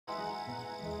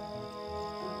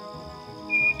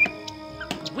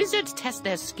Wizards test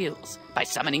their skills by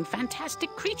summoning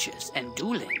fantastic creatures and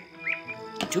dueling.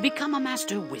 To become a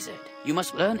master wizard, you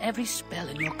must learn every spell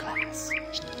in your class.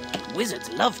 Wizards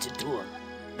love to duel.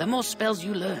 The more spells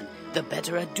you learn, the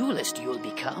better a duelist you'll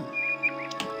become.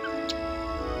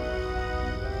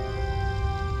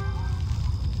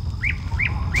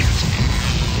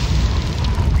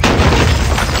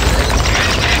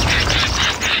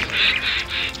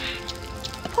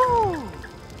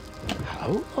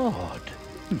 How odd.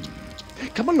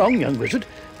 Come along, young wizard.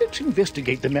 Let's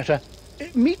investigate the matter.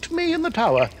 Meet me in the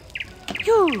tower.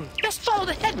 You best follow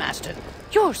the headmaster.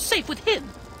 You're safe with him.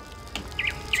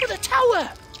 To the tower!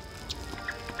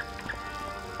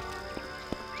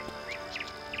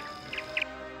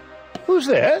 Who's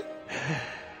there?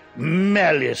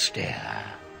 Malistaire.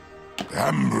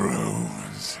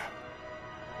 Ambrose.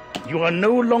 You are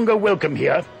no longer welcome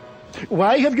here.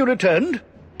 Why have you returned?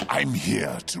 I'm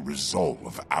here to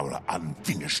resolve our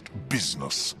unfinished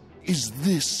business. Is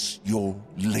this your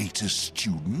latest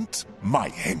student? My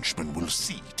henchman will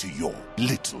see to your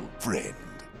little friend.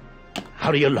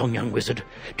 Hurry along, young wizard.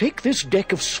 Take this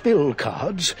deck of spell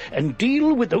cards and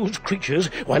deal with those creatures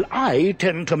while I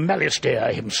tend to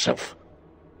Malistaire himself.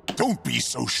 Don't be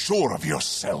so sure of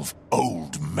yourself,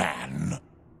 old man.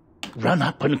 Run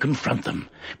up and confront them.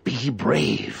 Be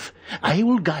brave. I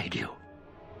will guide you.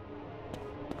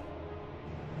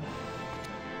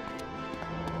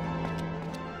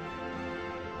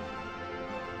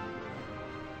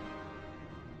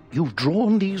 You've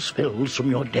drawn these spells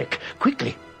from your deck.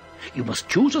 Quickly. You must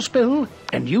choose a spell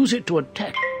and use it to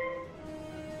attack.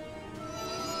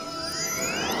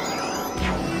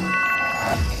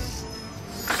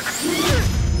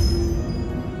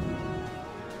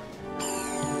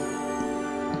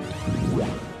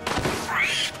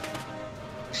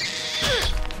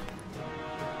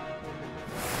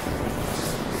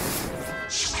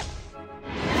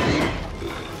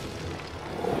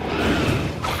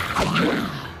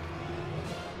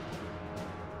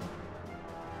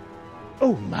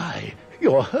 Oh my,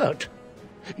 you're hurt.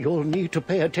 You'll need to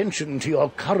pay attention to your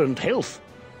current health.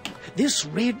 This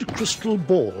red crystal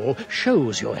ball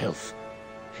shows your health.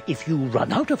 If you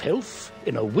run out of health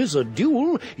in a wizard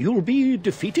duel, you'll be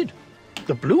defeated.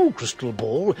 The blue crystal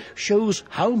ball shows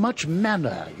how much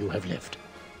mana you have left.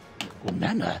 Well,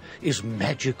 mana is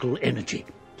magical energy.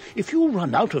 If you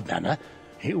run out of mana,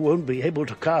 you won't be able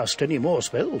to cast any more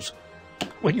spells.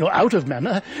 When you're out of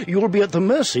mana, you'll be at the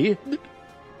mercy...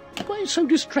 Why so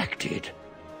distracted?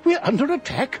 We're under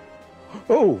attack?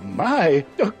 Oh, my!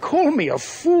 Call me a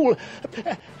fool!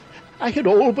 I had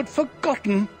all but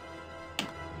forgotten.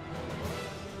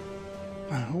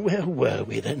 Where were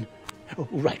we, then? Oh,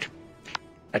 right.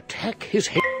 Attack his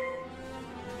head.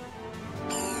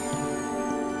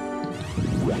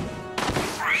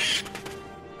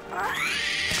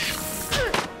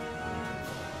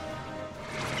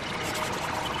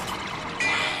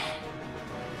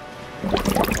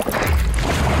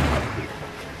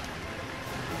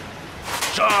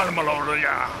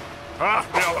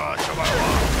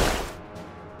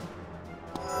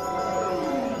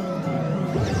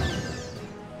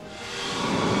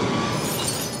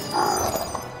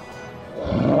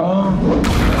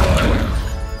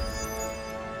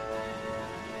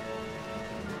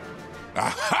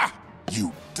 Aha!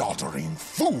 You doddering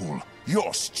fool!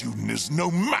 Your student is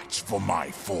no match for my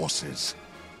forces.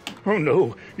 Oh,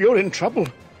 no, you're in trouble.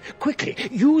 Quickly,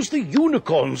 use the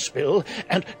unicorn spell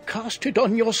and cast it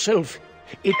on yourself.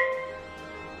 It...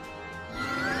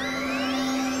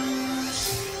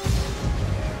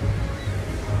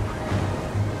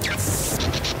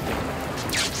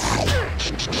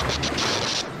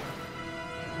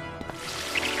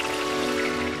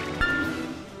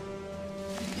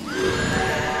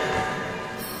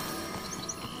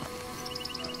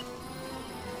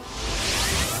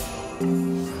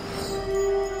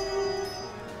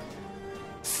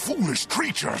 Foolish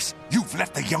creatures! You've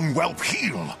let the young whelp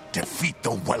heal! Defeat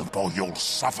the whelp or you'll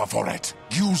suffer for it!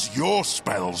 Use your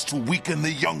spells to weaken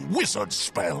the young wizard's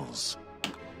spells!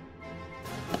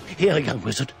 Here, young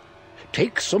wizard,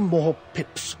 take some more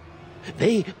pips.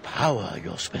 They power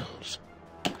your spells.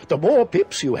 The more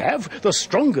pips you have, the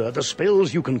stronger the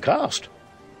spells you can cast.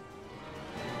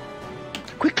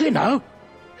 Quickly now,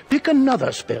 pick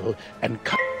another spell and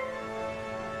cut.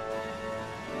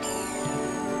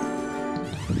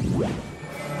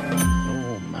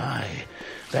 Oh my,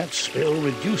 that spell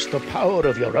reduced the power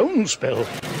of your own spell.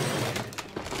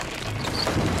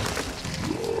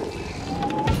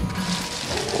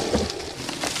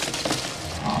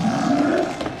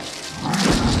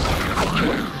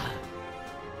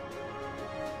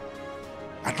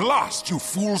 At last, you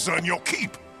fools earn your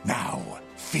keep! Now,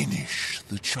 finish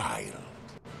the child.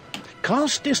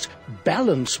 Cast this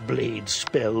balance blade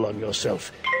spell on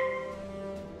yourself.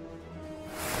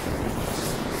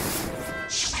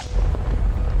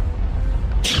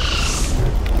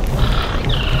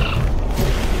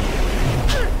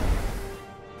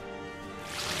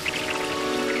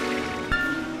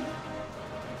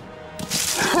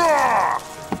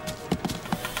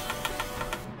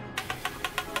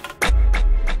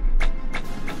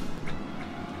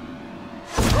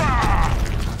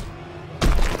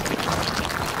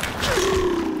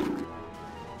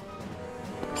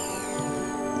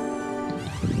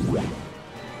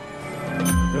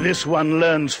 This one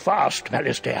learns fast,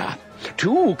 Malistaire.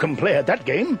 Two can play at that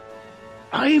game.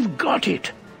 I've got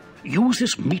it. Use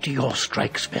this Meteor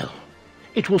Strike spell.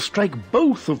 It will strike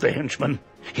both of the henchmen.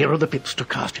 Here are the pips to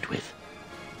cast it with.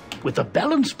 With the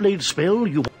Balance Blade spell,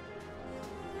 you...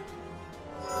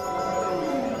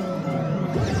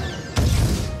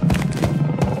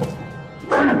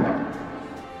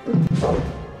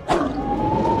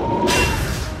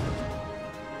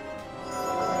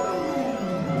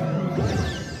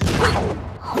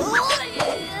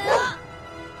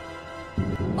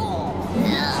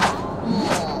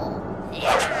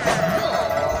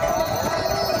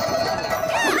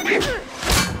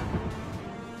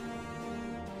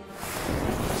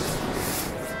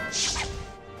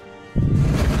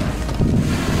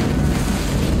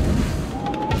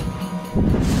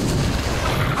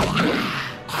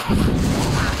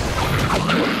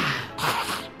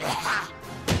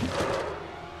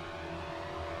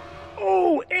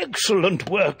 Excellent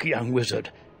work, young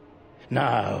wizard.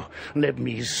 Now, let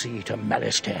me see to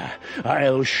Malistaire.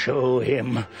 I'll show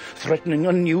him. Threatening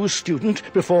a new student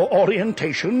before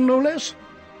orientation, no less?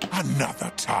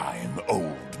 Another time,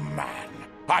 old man.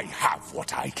 I have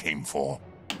what I came for.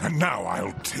 And now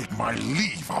I'll take my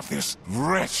leave of this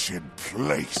wretched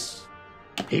place.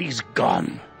 He's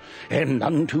gone, and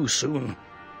none too soon.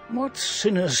 What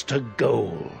sinister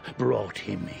goal brought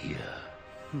him here?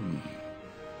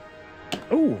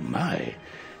 Oh, my.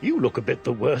 You look a bit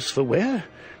the worse for wear.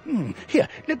 Here,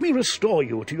 let me restore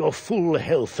you to your full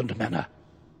health and manner.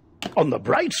 On the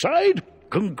bright side,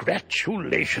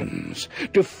 congratulations.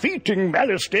 Defeating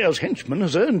Malistaire's henchmen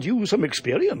has earned you some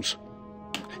experience.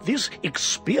 This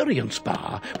experience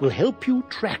bar will help you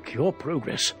track your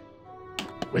progress.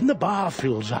 When the bar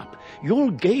fills up,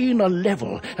 you'll gain a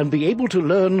level and be able to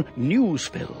learn new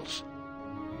spells.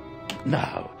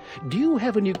 Now, do you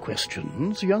have any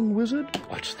questions, young wizard?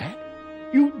 What's that?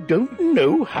 You don't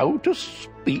know how to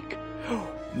speak? Oh,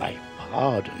 my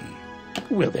pardon.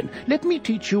 Well then, let me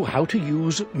teach you how to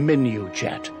use menu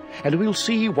chat, and we'll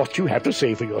see what you have to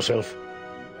say for yourself.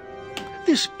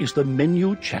 This is the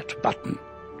menu chat button.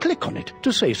 Click on it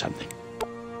to say something.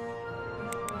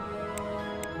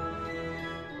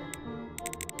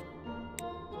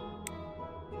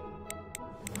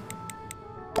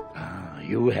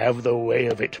 You have the way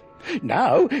of it.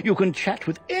 Now you can chat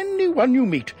with anyone you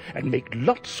meet and make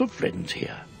lots of friends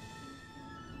here.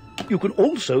 You can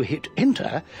also hit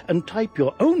enter and type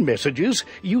your own messages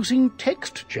using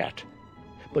text chat.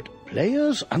 But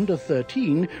players under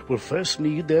 13 will first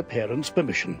need their parents'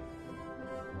 permission.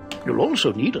 You'll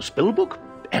also need a spellbook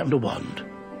and a wand.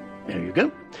 There you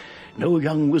go. No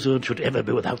young wizard should ever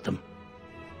be without them.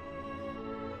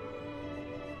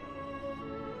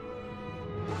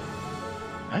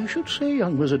 I should say,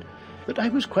 young wizard, that I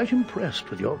was quite impressed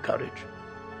with your courage.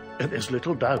 There's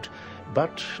little doubt,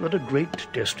 but that a great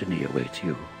destiny awaits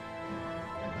you.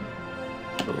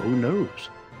 Who knows?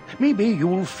 Maybe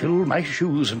you'll fill my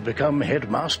shoes and become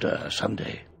headmaster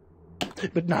someday.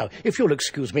 But now, if you'll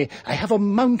excuse me, I have a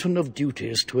mountain of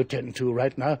duties to attend to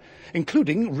right now,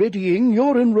 including readying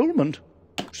your enrollment.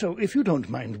 So if you don't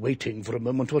mind waiting for a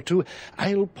moment or two,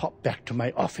 I'll pop back to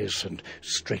my office and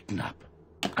straighten up.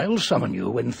 I'll summon you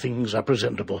when things are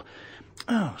presentable.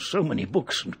 Oh, so many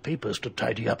books and papers to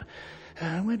tidy up.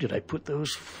 Where did I put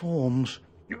those forms?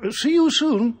 See you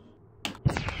soon.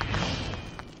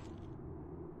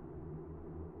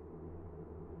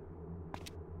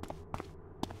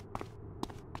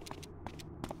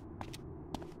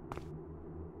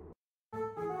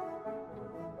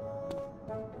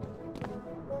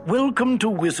 Welcome to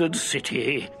Wizard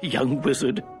City, young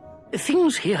wizard.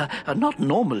 Things here are not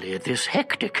normally this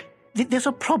hectic. There's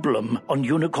a problem on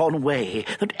Unicorn Way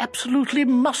that absolutely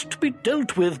must be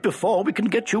dealt with before we can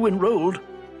get you enrolled.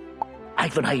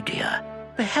 I've an idea.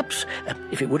 Perhaps,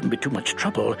 if it wouldn't be too much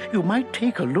trouble, you might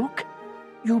take a look.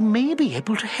 You may be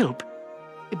able to help.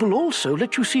 It will also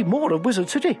let you see more of Wizard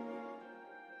City.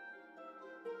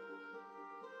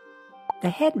 The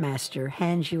headmaster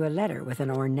hands you a letter with an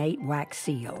ornate wax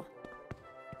seal.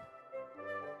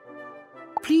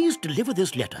 Please deliver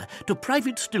this letter to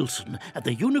Private Stilson at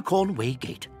the Unicorn Way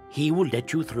Gate. He will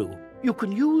let you through. You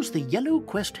can use the yellow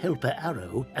quest helper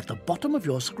arrow at the bottom of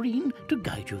your screen to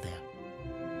guide you there.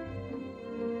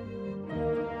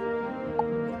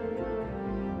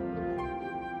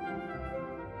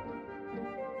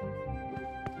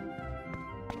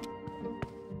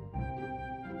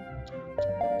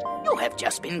 You have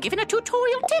just been given a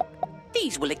tutorial tip.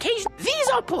 These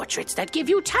are portraits that give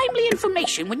you timely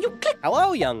information when you click.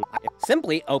 Hello, young.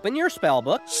 Simply open your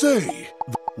spellbook. Say,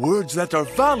 words that are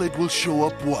valid will show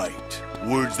up white.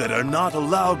 Words that are not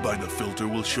allowed by the filter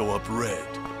will show up red.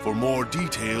 For more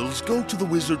details, go to the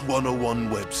Wizard 101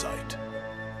 website.